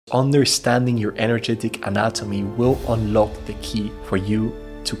understanding your energetic anatomy will unlock the key for you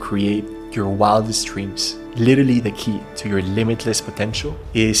to create your wildest dreams. Literally, the key to your limitless potential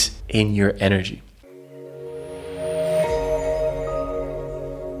is in your energy.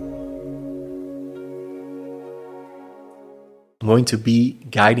 I'm going to be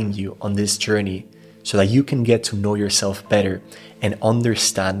guiding you on this journey so that you can get to know yourself better and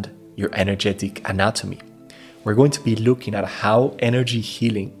understand your energetic anatomy. We're going to be looking at how energy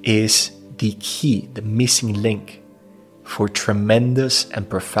healing is the key, the missing link for tremendous and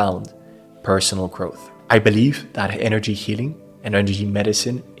profound personal growth. I believe that energy healing and energy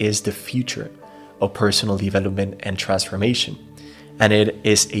medicine is the future of personal development and transformation, and it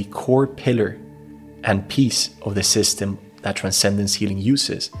is a core pillar and piece of the system that Transcendence Healing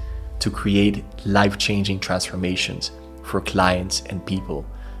uses to create life-changing transformations for clients and people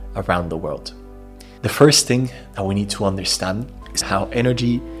around the world. The first thing that we need to understand is how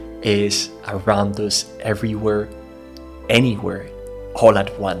energy is around us everywhere, anywhere, all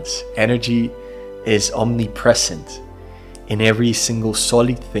at once. Energy is omnipresent in every single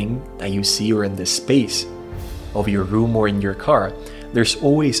solid thing that you see, or in the space of your room or in your car. There's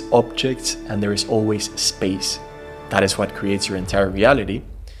always objects and there is always space. That is what creates your entire reality.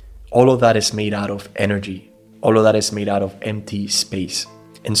 All of that is made out of energy. All of that is made out of empty space.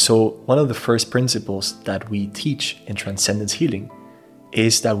 And so one of the first principles that we teach in Transcendence Healing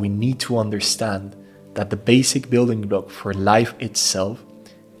is that we need to understand that the basic building block for life itself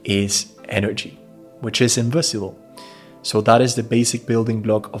is energy, which is invisible. So that is the basic building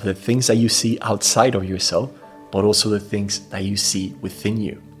block of the things that you see outside of yourself, but also the things that you see within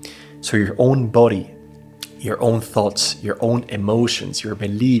you. So your own body, your own thoughts, your own emotions, your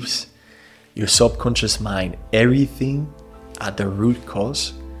beliefs, your subconscious mind, everything at the root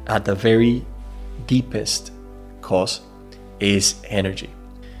cause, at the very deepest cause, is energy.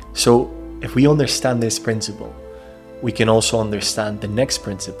 So if we understand this principle, we can also understand the next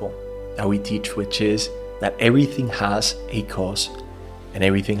principle that we teach, which is that everything has a cause and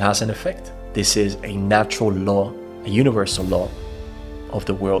everything has an effect. This is a natural law, a universal law of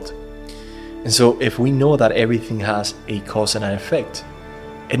the world. And so if we know that everything has a cause and an effect,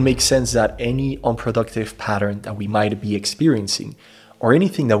 it makes sense that any unproductive pattern that we might be experiencing, or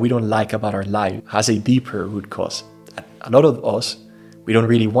anything that we don't like about our life, has a deeper root cause. A lot of us, we don't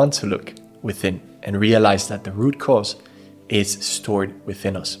really want to look within and realize that the root cause is stored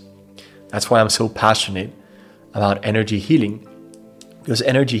within us. That's why I'm so passionate about energy healing, because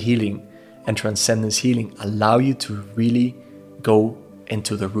energy healing and transcendence healing allow you to really go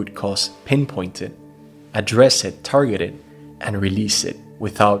into the root cause, pinpoint it, address it, target it, and release it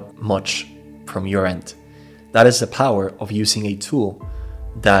without much from your end. That is the power of using a tool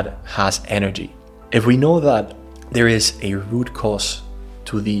that has energy. If we know that there is a root cause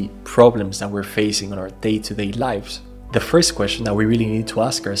to the problems that we're facing on our day-to-day lives, the first question that we really need to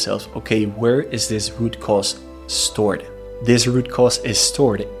ask ourselves, okay, where is this root cause stored? This root cause is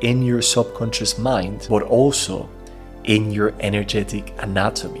stored in your subconscious mind, but also in your energetic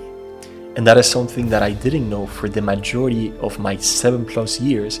anatomy. And that is something that I didn't know for the majority of my 7+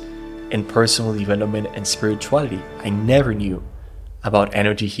 years in personal development and spirituality. I never knew about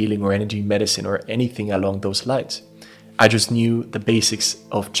energy healing or energy medicine or anything along those lines. I just knew the basics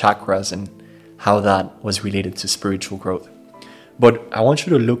of chakras and how that was related to spiritual growth. But I want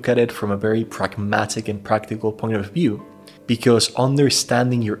you to look at it from a very pragmatic and practical point of view, because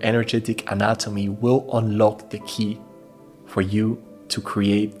understanding your energetic anatomy will unlock the key for you to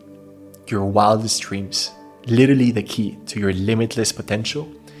create your wildest dreams. Literally, the key to your limitless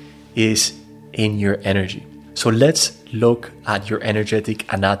potential is in your energy. So let's look at your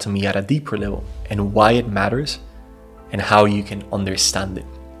energetic anatomy at a deeper level and why it matters and how you can understand it.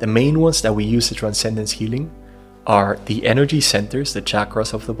 The main ones that we use in Transcendence Healing are the energy centers, the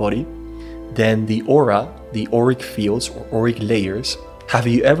chakras of the body, then the aura, the auric fields or auric layers. Have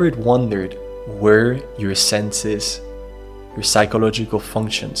you ever wondered where your senses, your psychological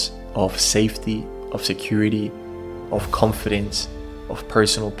functions of safety, of security, of confidence, of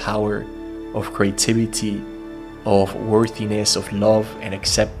personal power, of creativity, of worthiness, of love and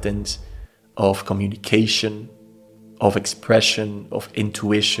acceptance, of communication, of expression, of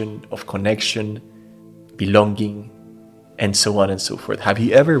intuition, of connection, belonging, and so on and so forth? Have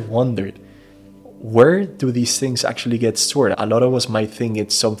you ever wondered, where do these things actually get stored? A lot of us might think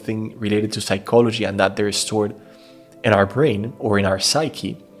it's something related to psychology and that they're stored in our brain or in our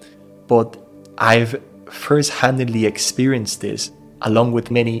psyche. But I've first-handedly experienced this, along with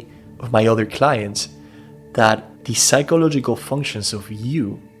many of my other clients, that the psychological functions of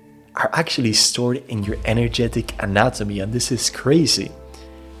you are actually stored in your energetic anatomy. And this is crazy,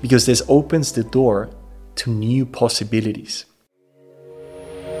 because this opens the door to new possibilities.